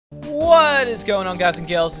What is going on, guys and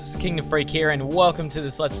girls? This is Kingdom Freak here, and welcome to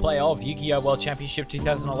this Let's Play of Yugioh World Championship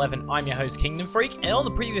 2011. I'm your host, Kingdom Freak, and on the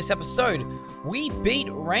previous episode, we beat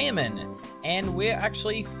Raymond, and we're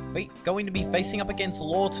actually going to be facing up against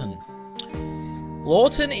Lawton.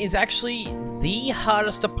 Lawton is actually the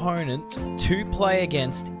hardest opponent to play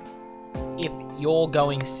against if you're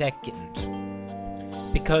going second,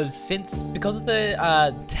 because of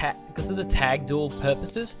the tag duel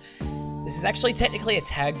purposes. This is actually technically a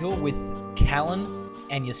tag duel with Callan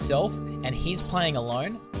and yourself, and he's playing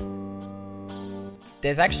alone.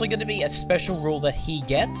 There's actually going to be a special rule that he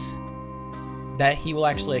gets that he will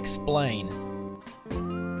actually explain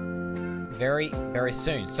very, very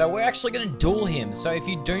soon. So we're actually going to duel him. So if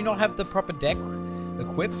you do not have the proper deck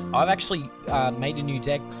equipped, I've actually made a new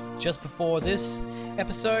deck just before this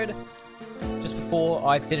episode, just before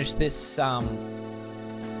I finish this,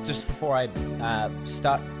 just before I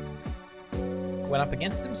went up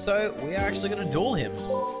against him, so we are actually going to duel him.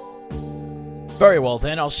 Very well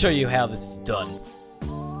then, I'll show you how this is done.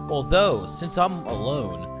 Although, since I'm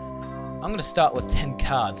alone, I'm going to start with 10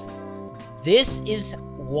 cards. This is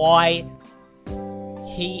why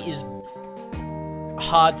he is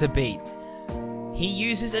hard to beat. He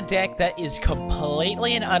uses a deck that is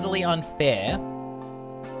completely and utterly unfair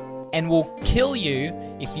and will kill you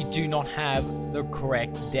if you do not have the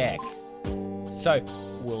correct deck. So,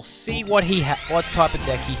 we'll see what type of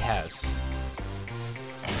deck he has,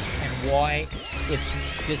 and why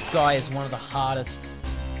this guy is one of the hardest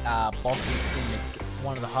bosses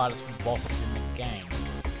in the game.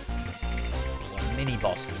 Or mini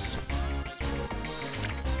bosses.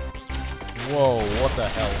 Whoa! What the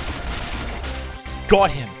hell?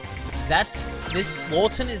 Got him. This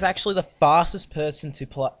Lawton is actually the fastest person to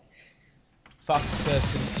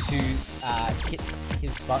hit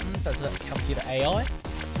his buttons as a computer AI.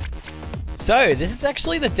 So, this is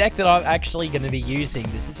actually the deck that I'm actually going to be using.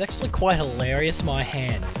 This is actually quite hilarious in my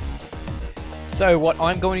hand. So, what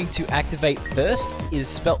I'm going to activate first is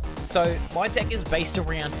spell. So, my deck is based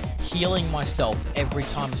around healing myself every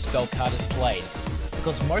time a spell card is played,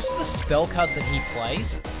 because most of the spell cards that he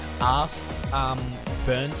plays are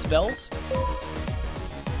burn spells.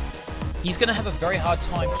 He's going to have a very hard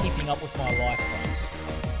time keeping up with my life points.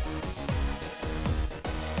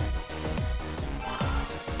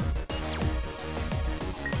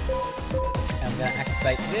 I'm going to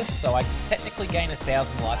activate this, so I technically gain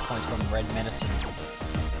 1,000 life points from Red Medicine.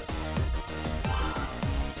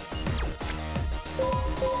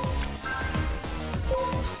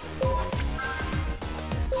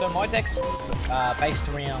 So my deck's based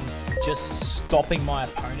around just stopping my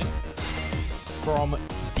opponent from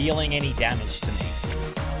dealing any damage to me,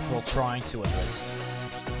 or trying to at least.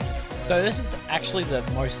 So this is actually the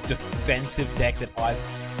most defensive deck that I've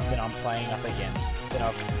been playing up against.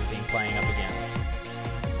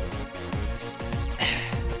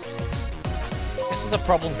 This is a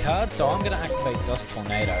problem card, so I'm going to activate Dust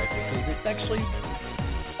Tornado because it's actually.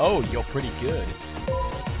 Oh, you're pretty good.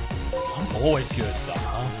 I'm always good,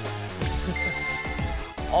 dumbass.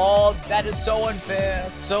 Oh, that is so unfair.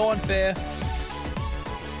 So unfair.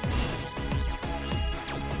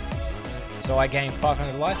 So I gain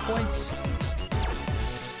 500 life points.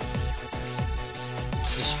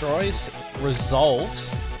 Destroys, resolves,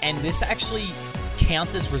 and this actually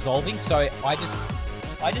counts as resolving. So I just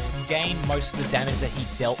gain most of the damage that he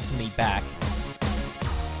dealt to me back.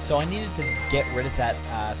 So I needed to get rid of that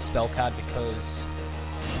spell card because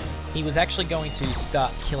he was actually going to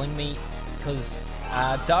start killing me. Because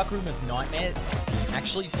Dark Room of Nightmare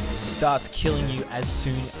actually starts killing you as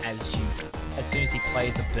soon as he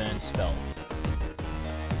plays a burn spell.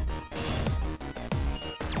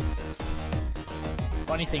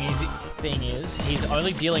 Funny thing is, he's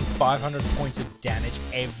only dealing 500 points of damage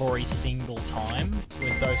every single time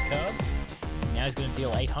with those cards. Now he's going to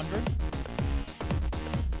deal 800.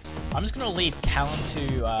 I'm just going to leave Callan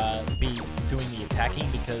to be doing the attacking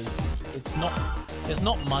because there's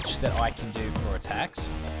not much that I can do for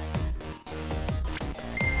attacks.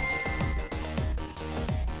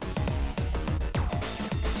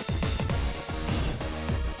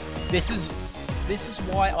 This is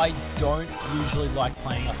why I don't usually like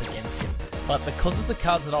playing up against him. But because of the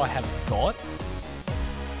cards that I have got,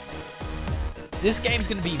 this game's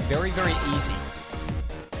going to be very, very easy.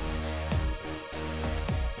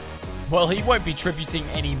 Well, he won't be tributing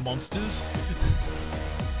any monsters.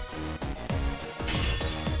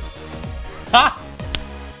 Ha!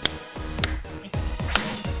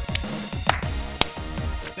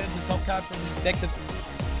 Sends the top card from his deck to...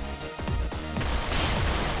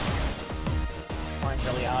 Trying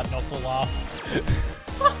really hard not to laugh.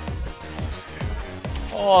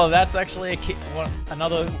 Oh, that's actually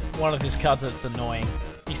another one of his cards that's annoying.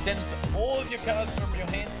 He sends all of your cards from your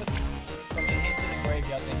hand to the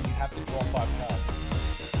graveyard, then you have to draw 5 cards.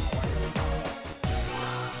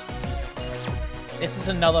 This is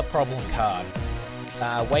another problem card.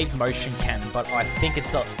 Wave Motion Cannon, but I think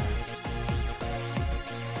it's a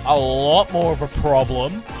lot more of a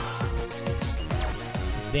problem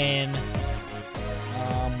than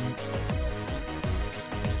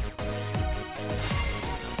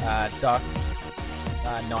the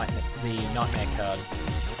Nightmare card.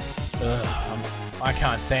 Ugh, I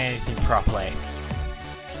can't say anything properly.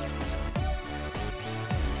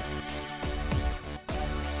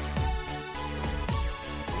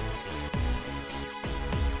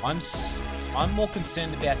 I'm more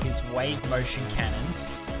concerned about his Wave Motion Cannons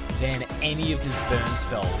than any of his burn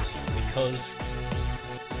spells, because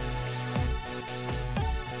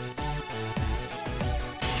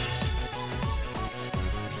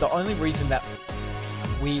the only reason that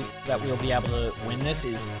we'll be able to win this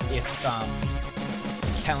is if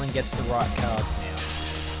Callan gets the right cards now.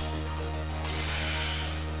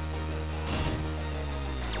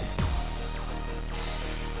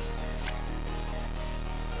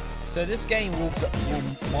 So this game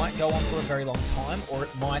might go on for a very long time, or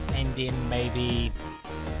it might end in maybe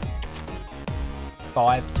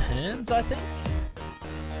 5 turns, I think.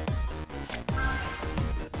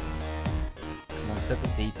 Come on, set the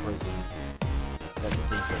deep prison. Set the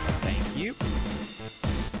deep prison, thank you.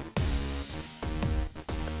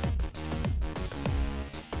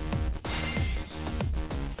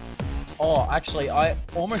 Oh, actually, I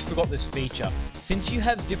almost forgot this feature. Since you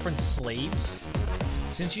have different sleeves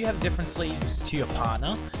to your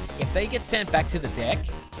partner, if they get sent back to the deck,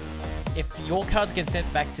 if your cards get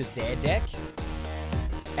sent back to their deck,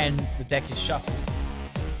 and the deck is shuffled,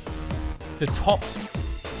 the top,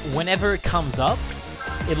 whenever it comes up,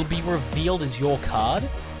 it'll be revealed as your card.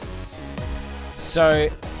 So,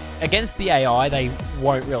 against the AI, they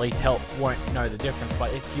won't really won't know the difference,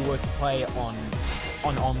 but if you were to play on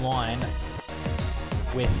online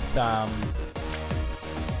with,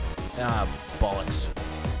 bollocks.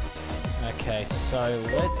 Okay, so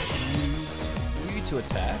let's use you to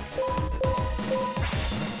attack.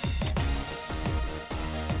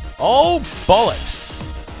 Oh, bollocks!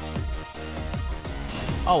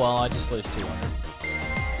 Oh well, I just lose 200.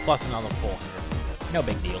 Plus another 400. No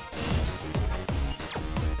big deal.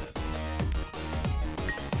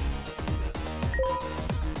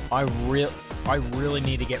 I really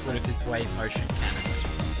need to get rid of his Wave Motion Cannons.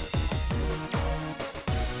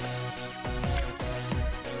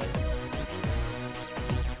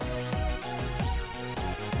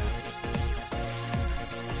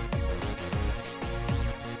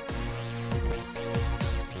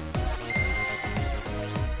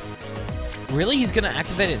 Really? He's gonna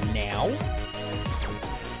activate it now?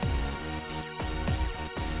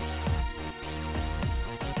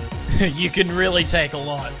 You can really take a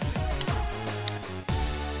lot.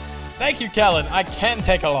 Thank you, Callan. I can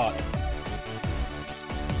take a lot.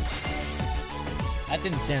 That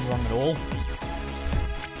didn't sound wrong at all.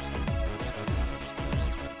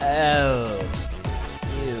 Oh.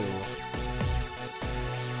 Ew.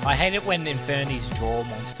 I hate it when Infernities draw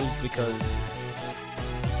monsters, because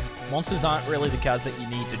monsters aren't really the cards that you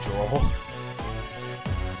need to draw.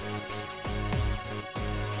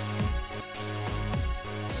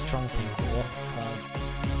 Strong Think War card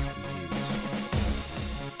is to use.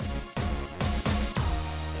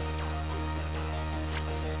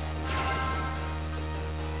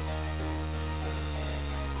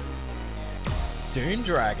 Doom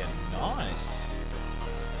Dragon, nice.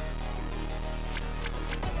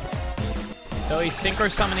 So he's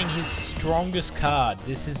synchro summoning his strongest card.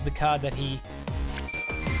 This is the card that he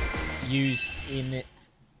used in the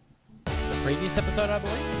previous episode, I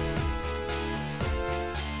believe.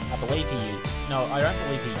 No, I don't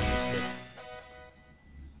believe he used it.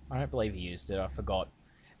 I don't believe he used it. I forgot.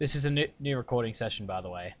 This is a new recording session, by the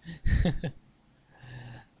way.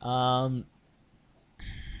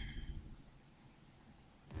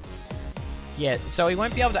 Yeah, so he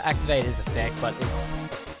won't be able to activate his effect, but it's...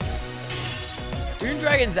 Doom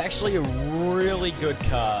Dragon's actually a really good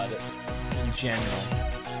card in general.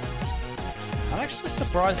 I'm actually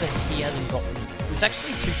surprised that he hasn't gotten... There's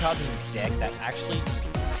actually 2 cards in his deck that actually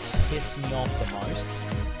piss me off the most,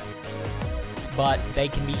 but they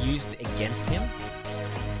can be used against him.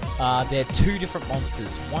 They're 2 different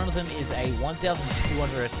monsters. One of them is a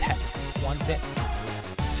 1,200 attack...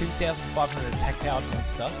 2,500 attack powered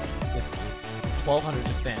monster with 1,200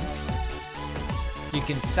 defense. You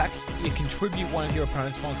can tribute one of your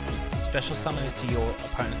opponent's monsters to special summon it to your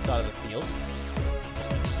opponent's side of the field.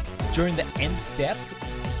 during the end step,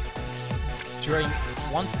 during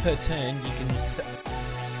once per turn, you can,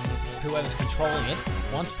 whoever's controlling it,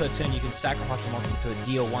 once per turn you can sacrifice a monster to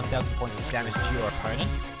deal 1,000 points of damage to your opponent.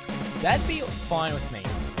 That'd be fine with me.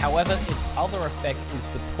 However, its other effect is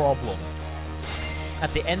the problem.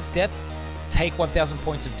 At the end step, take 1,000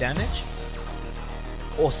 points of damage,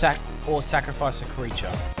 or sacrifice a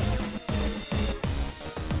creature.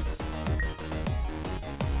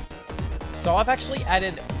 So I've actually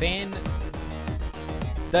added Van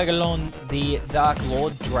Dagalon, the Dark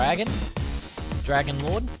Lord Dragon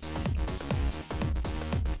Lord.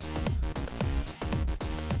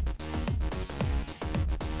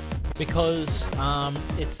 Because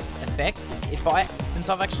its effect, since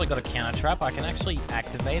I've actually got a counter trap, I can actually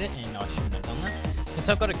activate it, and I shouldn't have done that. Since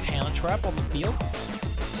I've got a counter trap on the field,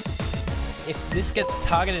 if this gets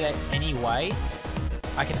targeted at any way,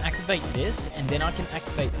 I can activate this, and then I can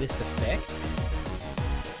activate this effect.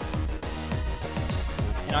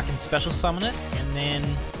 And I can special summon it, and then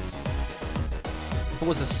if it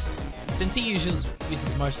was since he uses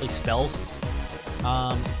mostly spells,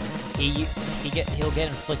 he'll get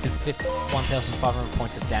inflicted 1,500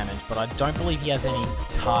 points of damage, but I don't believe he has any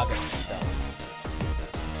target spells.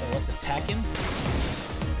 So let's attack him.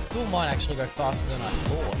 Still might actually go faster than I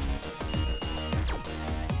thought.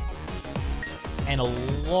 And in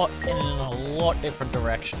a lot different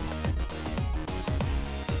direction.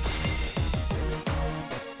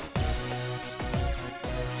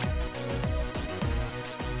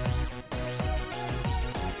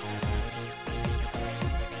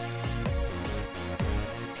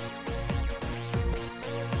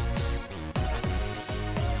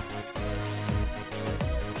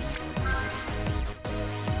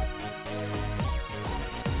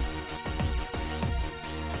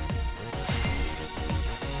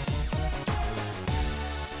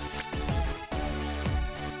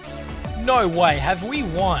 No way, have we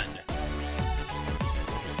won?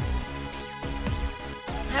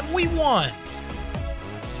 Have we won?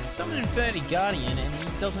 Summon Infinity Guardian and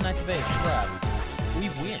he doesn't activate a trap. We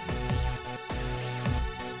win.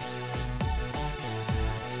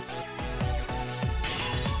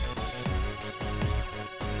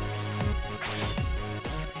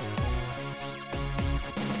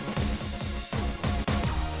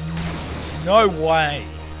 No way.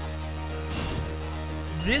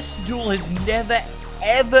 This duel has never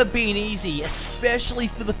ever been easy, especially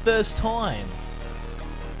for the first time.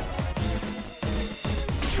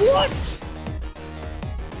 What?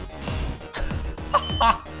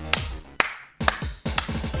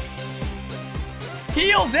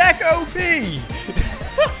 Heal deck OP!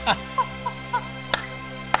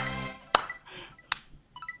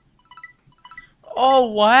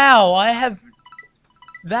 Oh wow,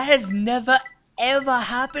 that has never ever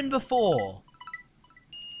happened before.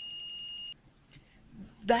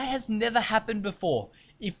 That has never happened before.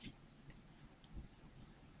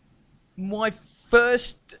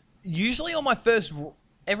 Usually on my first,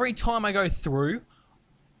 every time I go through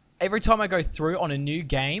on a new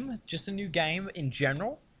game, just a new game in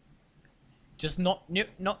general, just not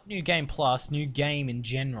new game plus, new game in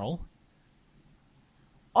general,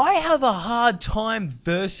 I have a hard time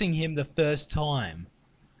versing him the first time.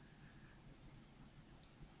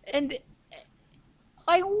 And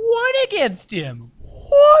I won against him.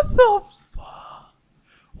 What the fuck?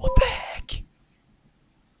 What the heck?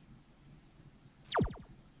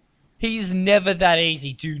 He's never that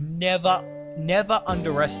easy. Do never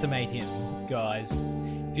underestimate him, guys.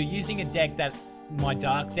 If you're using a deck my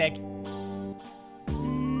dark deck,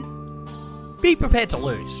 be prepared to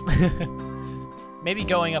lose. Maybe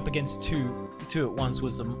going up against two at once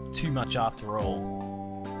was too much after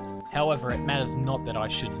all. However, it matters not that I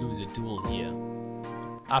should lose a duel here.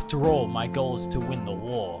 After all, my goal is to win the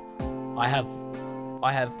war. I have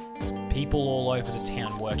people all over the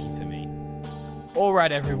town working for me.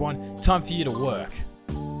 Alright everyone, time for you to work.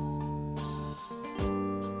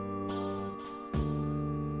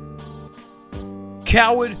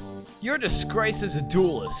 Coward, you're a disgrace as a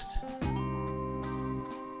duelist.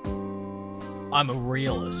 I'm a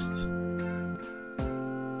realist.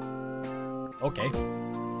 Okay.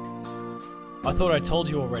 I thought I told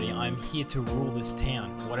you already, I'm here to rule this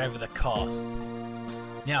town, whatever the cost.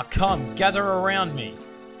 Now come, gather around me.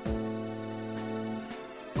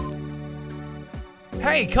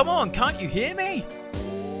 Hey, come on, can't you hear me?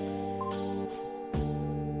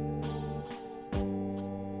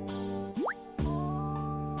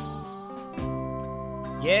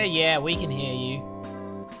 Yeah, we can hear you.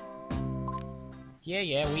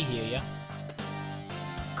 Yeah, we hear ya.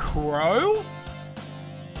 Crow?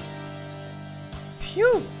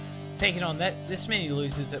 Phew! Taking on this many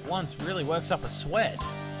losers at once really works up a sweat.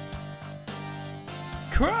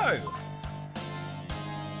 Crow!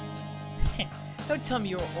 Don't tell me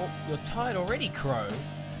you're tired already, Crow.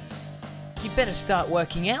 You better start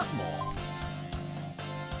working out more.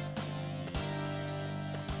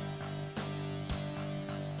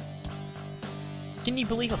 Can you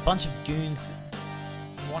believe a bunch of goons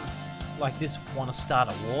like this want to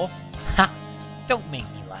start a war? Ha! Don't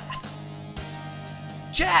make me laugh.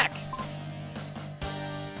 Jack!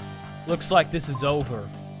 Looks like this is over.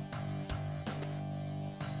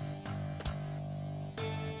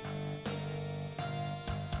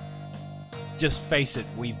 Just face it,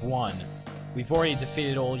 we've won. We've already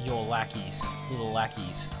defeated all your lackeys, little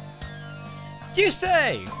lackeys. You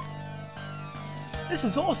say! This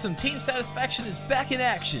is awesome! Team Satisfaction is back in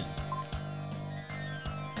action!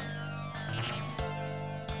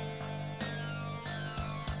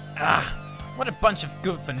 Ah! What a bunch of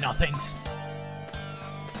good-for-nothings!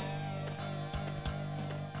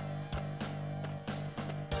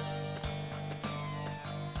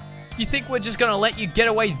 You think we're just gonna let you get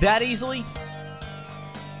away that easily?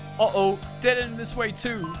 Uh-oh, dead end this way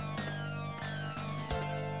too.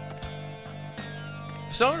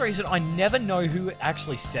 For some reason, I never know who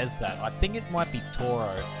actually says that. I think it might be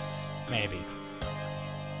Toro. Maybe.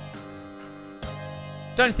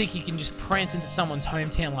 Don't think you can just prance into someone's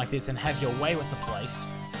hometown like this and have your way with the place.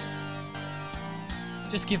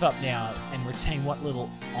 Just give up now and retain what little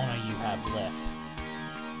honor you have left.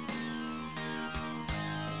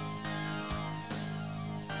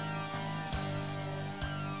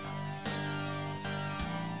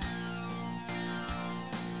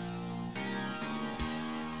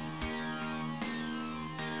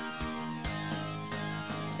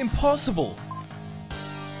 Impossible!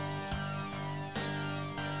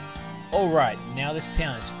 Alright, now this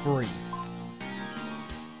town is free.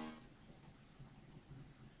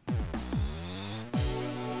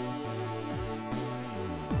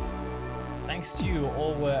 Thanks to you,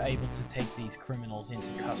 all were able to take these criminals into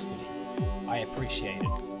custody. I appreciate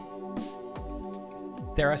it.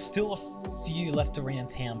 There are still a few left around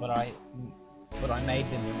town, but I made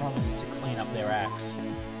them promise to clean up their acts.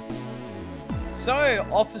 So,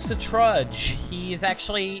 Officer Trudge, he was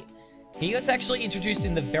actually introduced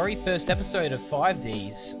in the very first episode of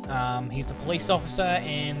 5Ds. He's a police officer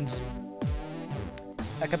and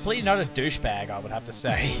a complete not a douchebag, I would have to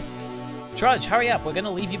say. Trudge, hurry up, we're gonna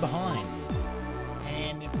leave you behind.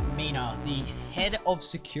 And Mina, the head of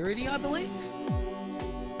security, I believe?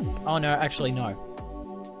 Oh no, actually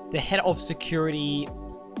no. The head of security...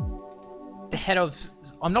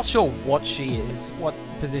 I'm not sure what she is, what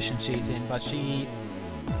position she's in, but she...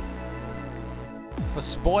 For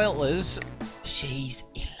spoilers, she's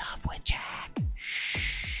in love with Jack.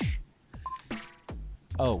 Shh.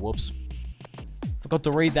 Oh, whoops. Forgot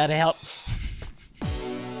to read that out.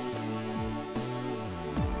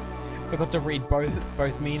 Forgot to read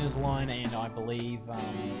both Mina's line and I believe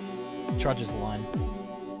Trudge's line.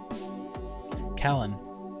 Callan,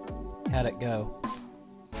 how'd it go?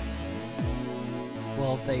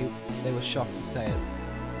 Well, they were shocked to say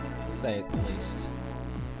it the least.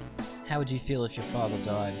 How would you feel if your father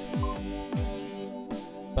died?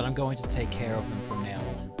 But I'm going to take care of him from now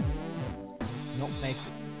on. Not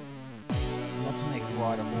to make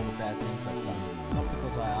right of all the bad things I've done. Not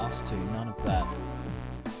because I asked to, none of that.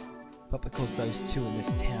 But because those two in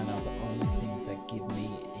this town are the only things that give me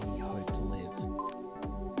any hope to live.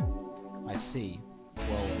 I see.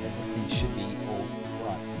 Well, everything should be all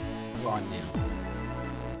right now.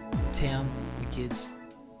 The town, the kids,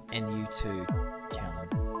 and you too, Callan.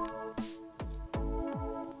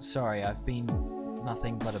 Sorry, I've been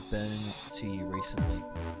nothing but a burden to you recently.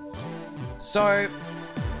 So,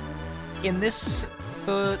 in this,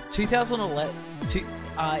 for 2011,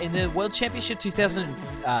 in the World Championship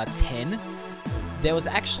 2010, there was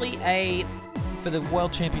actually for the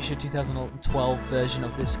World Championship 2012 version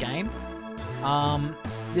of this game,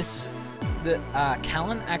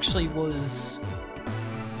 Callan actually was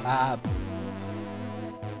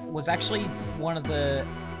actually one of the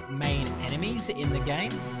main enemies in the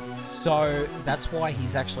game, so that's why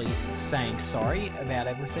he's actually saying sorry about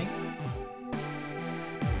everything.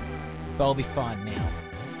 But I'll be fine now,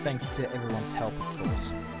 thanks to everyone's help, of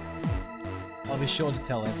course. I'll be sure to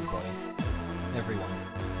tell everyone.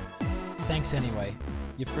 Thanks anyway.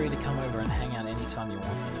 You're free to come over and hang out anytime you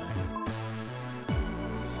want, you know.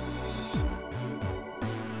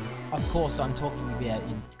 Of course, I'm talking about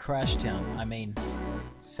in Crash Town. I mean,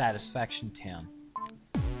 Satisfaction Town.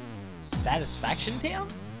 Satisfaction Town?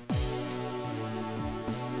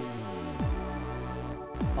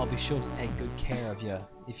 I'll be sure to take good care of you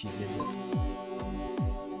if you visit.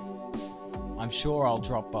 I'm sure I'll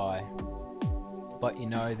drop by, but you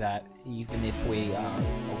know that even if we are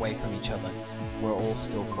away from each other, we're all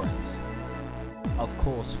still friends. Of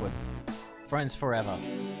course, we're friends forever.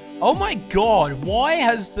 Oh my god, why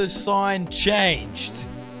has the sign changed?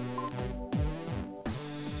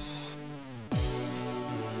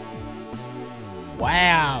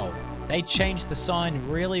 Wow, they changed the sign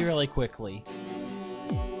really, really quickly.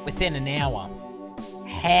 Within an hour.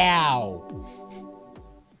 How?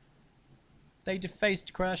 They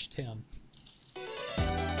defaced Crashtown.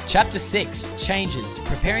 Chapter 6, Changes.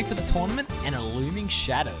 Preparing for the tournament and a looming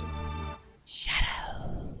shadow.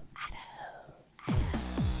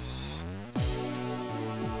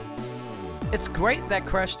 It's great that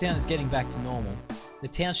Crashtown is getting back to normal. The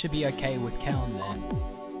town should be okay with Callan there.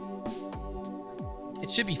 It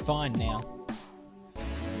should be fine now.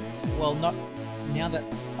 Well, not now that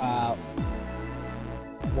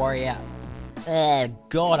Warrior. Oh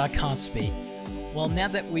god, I can't speak. Well, now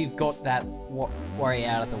that we've got that Warrior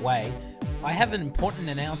out of the way, I have an important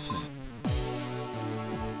announcement.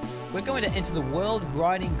 We're going to enter the World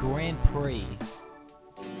Riding Grand Prix,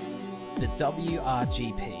 the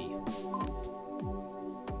WRGP.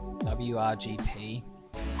 WRGP.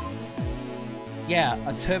 Yeah,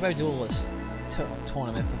 a Turbo Duelist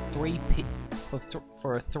tournament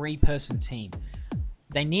for a three-person team.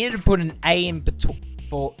 They needed to put an A in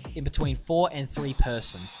between 4 and 3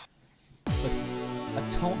 person.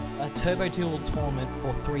 A Turbo Duel tournament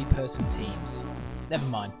for 3-person teams. Never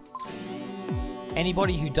mind.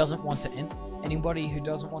 Anybody who doesn't want to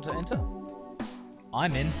enter?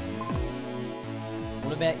 I'm in.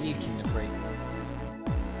 What about you, Kingdom Freak?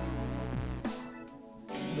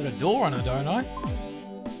 Got a door on it, don't I?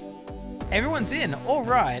 Everyone's in. All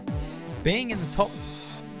right. Being in the top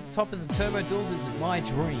of the Turbo Duels is my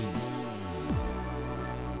dream.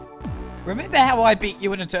 Remember how I beat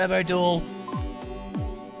you in a Turbo Duel?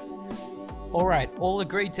 All right. All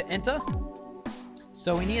agreed to enter.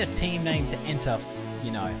 So we need a team name to enter,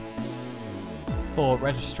 you know, for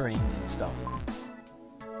registering and stuff.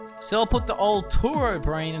 So I'll put the old Turo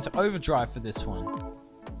brain into overdrive for this one.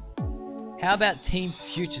 How about Team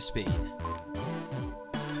Future Speed?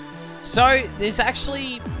 So there's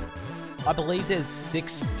actually, I believe there's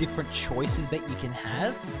 6 different choices that you can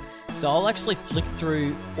have. So I'll actually flick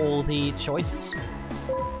through all the choices.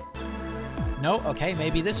 No? Okay,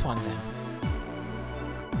 maybe this one then.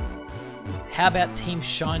 How about Team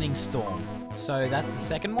Shining Storm? So that's the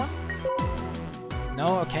second one?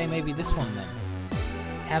 No? Okay, maybe this one then.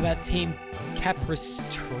 How about Team Caprice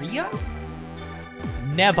Trio?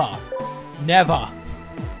 Never. Never.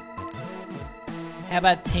 How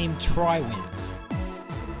about Team Tri-Wins?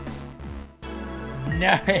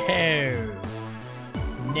 No.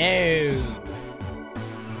 No.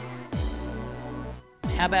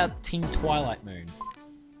 How about Team Twilight Moon?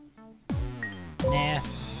 Nah.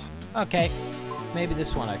 Okay. Maybe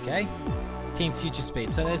this one, okay? Team Future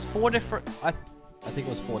Speed. So there's 4 different... I think it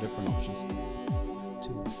was 4 different options.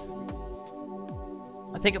 2,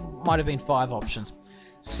 3. I think it might have been 5 options.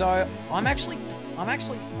 So I actually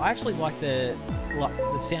like the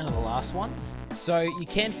sound of the last one. So you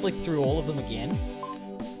can flick through all of them again.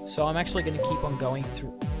 So I'm actually going to keep on going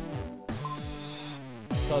through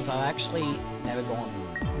because I actually never gone.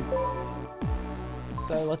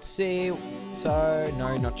 So let's see. So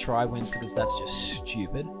no, not Tri-Wins because that's just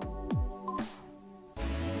stupid.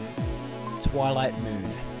 Twilight Moon.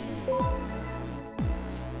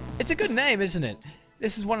 It's a good name, isn't it?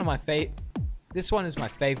 This is one of my This one is my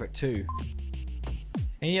favorite too.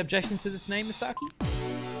 Any objections to this name, Misaki?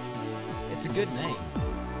 It's a good name.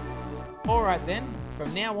 Alright then,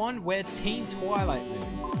 from now on, we're Team Twilight Moon.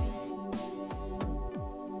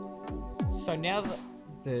 So now that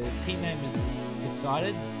the team name is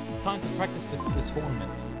decided, time to practice for the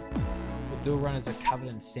tournament. The dual runners are covered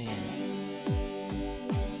in sand.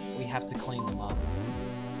 We have to clean them up.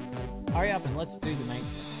 Hurry up and let's do the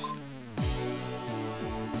maintenance.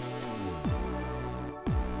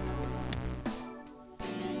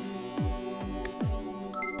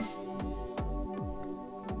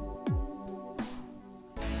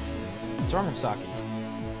 What's wrong with Saki?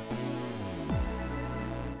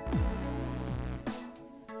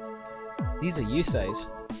 These are Yusei's.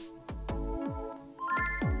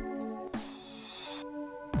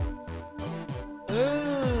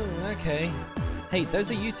 Oh, okay. Hey, those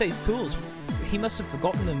are Yusei's tools. He must have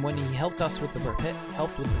forgotten them when he helped us with the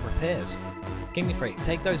repairs. Kingdom Freak,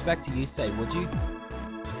 take those back to Yusei, would you?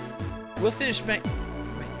 We'll finish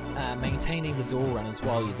maintaining the door runners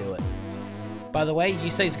while you do it. By the way,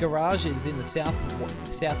 Yusei's garage is in the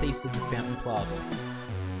southeast of the Fountain Plaza.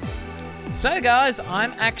 So guys,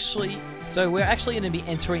 we're actually going to be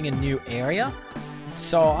entering a new area.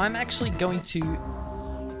 So I'm actually going to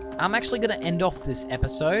end off this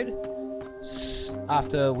episode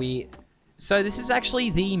after we. So this is actually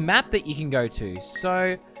the map that you can go to.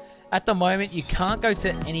 So at the moment you can't go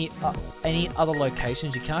to any other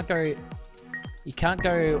locations. You can't go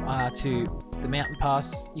to the Mountain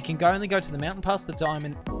Pass. You can only go to the Mountain Pass, the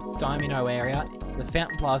Diamino area, the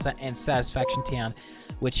Fountain Plaza, and Satisfaction Town,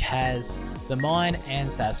 which has the mine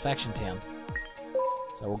and Satisfaction Town.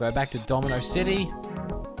 So we'll go back to Domino City.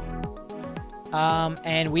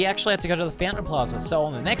 And we actually have to go to the Fountain Plaza. So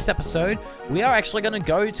on the next episode, we are actually going to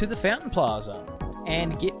go to the Fountain Plaza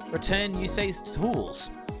and return Yusei's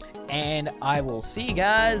tools. And I will see you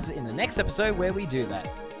guys in the next episode where we do that.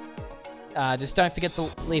 Just don't forget to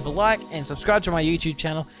leave a like and subscribe to my YouTube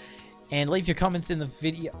channel, and leave your comments in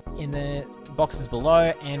the boxes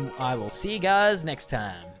below, and I will see you guys next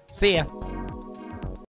time. See ya.